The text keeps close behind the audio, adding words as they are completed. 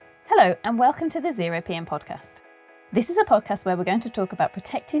Hello and welcome to the 0PM podcast. This is a podcast where we're going to talk about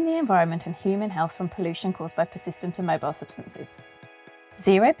protecting the environment and human health from pollution caused by persistent and mobile substances.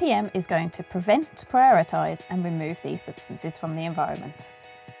 0PM is going to prevent, prioritise and remove these substances from the environment.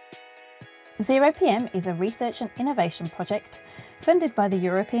 0PM is a research and innovation project funded by the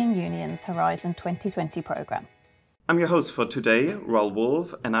European Union's Horizon 2020 programme. I'm your host for today, Raoul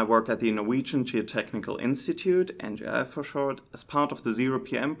Wolf, and I work at the Norwegian Geotechnical Institute, NGI for short, as part of the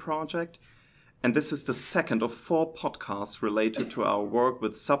 0PM project. And this is the second of 4 podcasts related to our work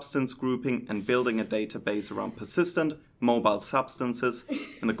with substance grouping and building a database around persistent mobile substances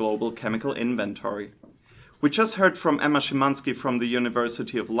in the global chemical inventory. We just heard from Emma Szymanski from the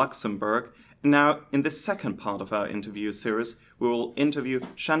University of Luxembourg. Now, in this second part of our interview series, we will interview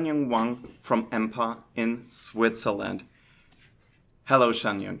Zhanyun Wang from EMPA in Switzerland. Hello,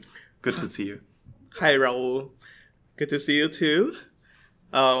 Zhanyun. Good to see you. Hi, Raoul. Good to see you too.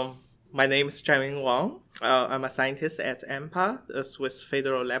 My name is Zhanyun Wang. I'm a scientist at EMPA, the Swiss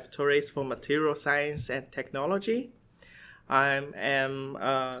Federal Laboratories for Material Science and Technology. I am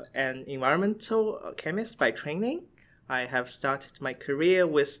an environmental chemist by training. I have started my career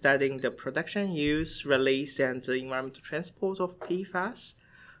with studying the production, use, release, and the environmental transport of PFAS,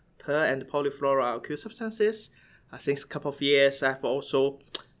 per and polyfluoroalkyl substances. Since a couple of years, I've also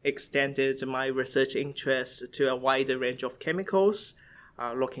extended my research interest to a wider range of chemicals,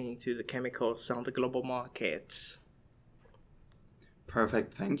 looking into the chemicals on the global market.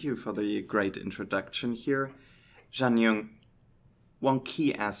 Perfect. Thank you for the great introduction here. Zhanyun, one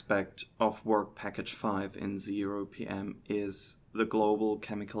key aspect of Work Package 5 in 0PM is the Global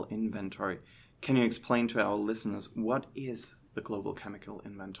Chemical Inventory. Can you explain to our listeners what is the Global Chemical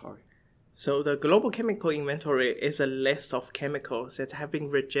Inventory? So the Global Chemical Inventory is a list of chemicals that have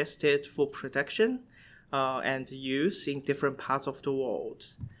been registered for production and use in different parts of the world.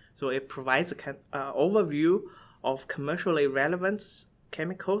 So it provides an overview of commercially relevant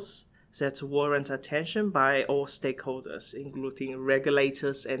chemicals that warrant attention by all stakeholders, including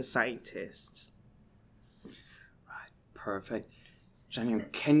regulators and scientists. Right, perfect.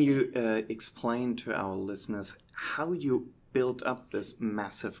 Zhanyun, can you explain to our listeners how you built up this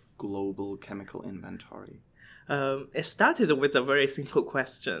massive global chemical inventory? It started with a very simple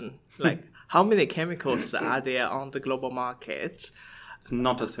question, like how many chemicals are there on the global market? It's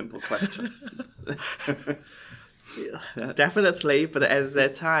not a simple question. Yeah, definitely, but at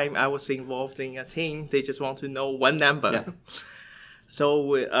that time I was involved in a team. They just want to know one number. Yeah.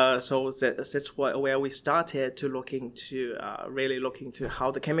 So that's where we started to look into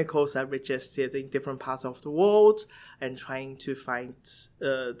how the chemicals are registered in different parts of the world and trying to find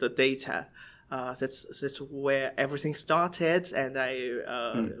the data. That's where everything started, and I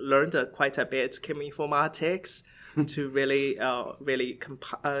learned quite a bit cheminformatics to really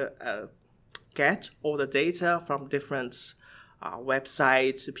get all the data from different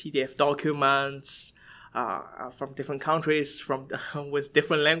websites, PDF documents, from different countries, with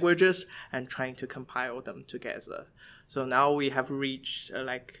different languages, and trying to compile them together. So now we have reached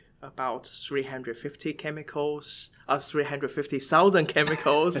about 350 chemicals, 350,000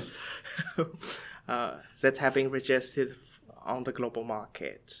 chemicals that have been registered on the global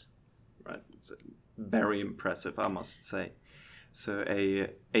market. Right, it's very impressive, I must say. So a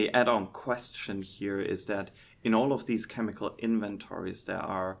add-on question here is that in all of these chemical inventories, there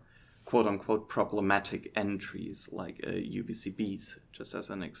are quote-unquote problematic entries like UVCBs, just as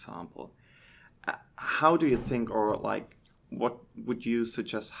an example. How do you think, or what would you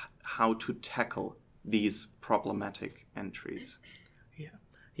suggest how to tackle these problematic entries?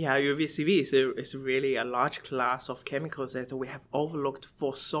 Yeah, UVCB is really a large class of chemicals that we have overlooked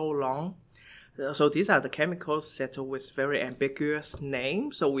for so long. So these are the chemicals that are with very ambiguous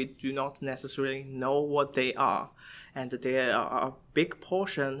names, so we do not necessarily know what they are. And they are a big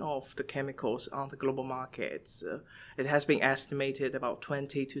portion of the chemicals on the global markets. It has been estimated about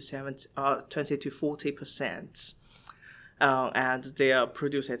 20 to 40%. And they are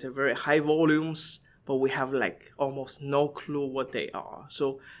produced at very high volumes, but we have almost no clue what they are.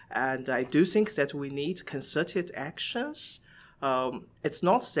 So, and I do think that we need concerted actions. It's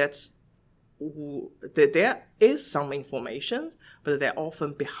not that there is some information, but they're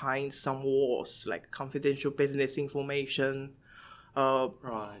often behind some walls, like confidential business information.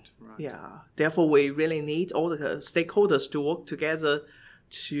 Right. Yeah. Therefore, we really need all the stakeholders to work together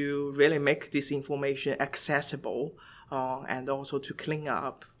to really make this information accessible, and also to clean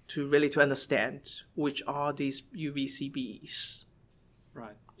up, to understand which are these UVCBs.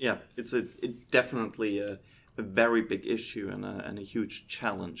 Right. Yeah, it's definitely a very big issue and a huge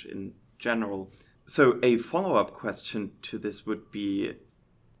challenge in general. So a follow-up question to this would be,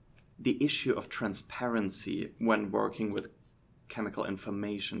 the issue of transparency when working with chemical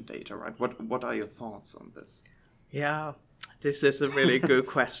information data, right? What are your thoughts on this? Yeah, this is a really good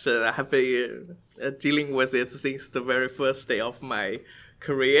question. I have been dealing with it since the very first day of my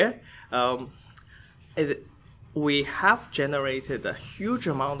career. We have generated a huge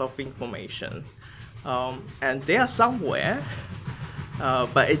amount of information, and they are somewhere,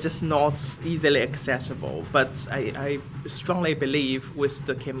 but it's just not easily accessible. But I strongly believe with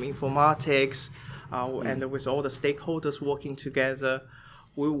the cheminformatics and with all the stakeholders working together,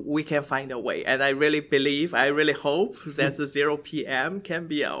 we can find a way. And I really hope that the 0PM can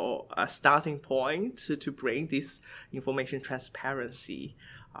be a starting point to bring this information transparency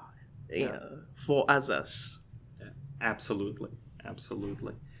for others. Absolutely.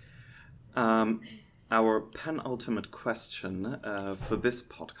 Our penultimate question for this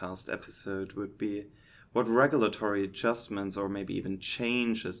podcast episode would be, what regulatory adjustments or maybe even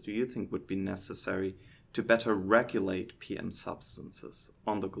changes do you think would be necessary to better regulate PM substances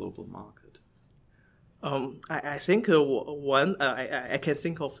on the global market? I think I can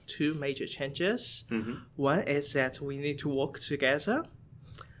think of two major changes. Mm-hmm. One is that we need to work together.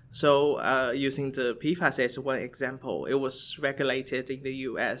 So using the PFAS as one example, it was regulated in the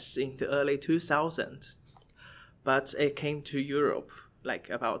US in the early 2000s, but it came to Europe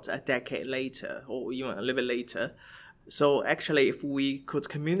like about a decade later or even a little bit later. So actually, if we could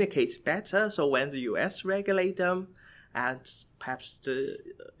communicate better, so when the US regulate them, and perhaps the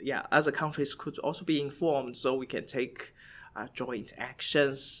other countries could also be informed, so we can take joint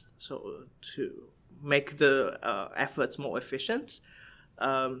actions so to make the efforts more efficient.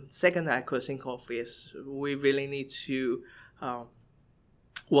 Second, I could think of is we really need to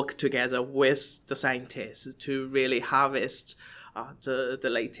work together with the scientists to really harvest the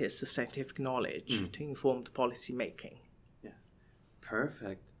latest scientific knowledge to inform the policy making. Yeah,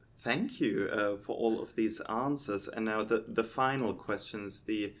 perfect. Thank you for all of these answers. And now the final question is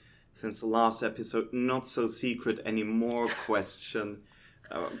since the last episode, not so secret anymore question,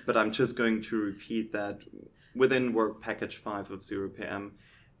 but I'm just going to repeat that. Within Work Package 5 of 0PM,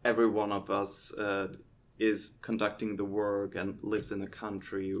 every one of us is conducting the work and lives in a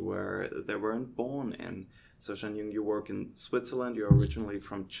country where they weren't born in. So Zhanyun, you work in Switzerland, you're originally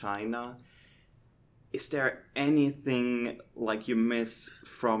from China. Is there anything like you miss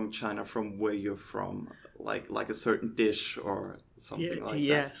from China, from where you're from? Like a certain dish or something like that?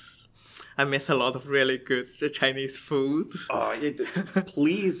 Yes. I miss a lot of really good Chinese food. Oh,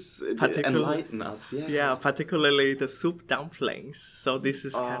 please enlighten us. Yeah, particularly the soup dumplings. So this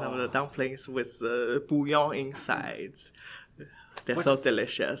is kind of the dumplings with bouillon inside. They're so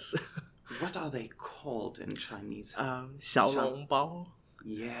delicious. What are they called in Chinese? 小笼包.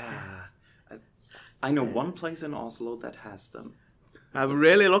 Yeah. I know one place in Oslo that has them. I'm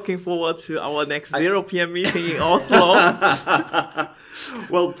really looking forward to our next 0PM meeting in Oslo.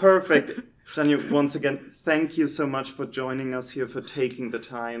 Well, perfect. Zhanyun, once again, thank you so much for joining us here, for taking the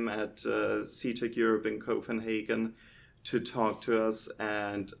time at CTEC Europe in Copenhagen to talk to us.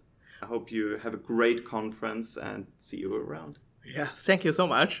 And I hope you have a great conference and see you around. Yeah, thank you so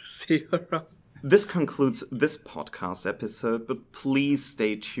much. See you around. This concludes this podcast episode, but please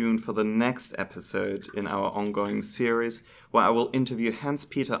stay tuned for the next episode in our ongoing series, where I will interview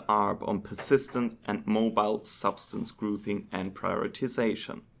Hans-Peter Arp on persistent and mobile substance grouping and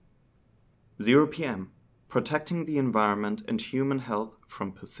prioritization. 0PM, protecting the environment and human health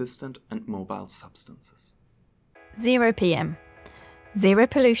from persistent and mobile substances. 0PM, zero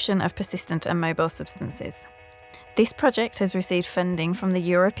pollution of persistent and mobile substances. This project has received funding from the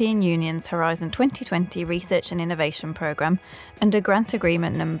European Union's Horizon 2020 Research and Innovation Programme under Grant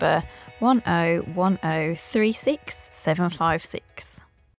Agreement number 101036756.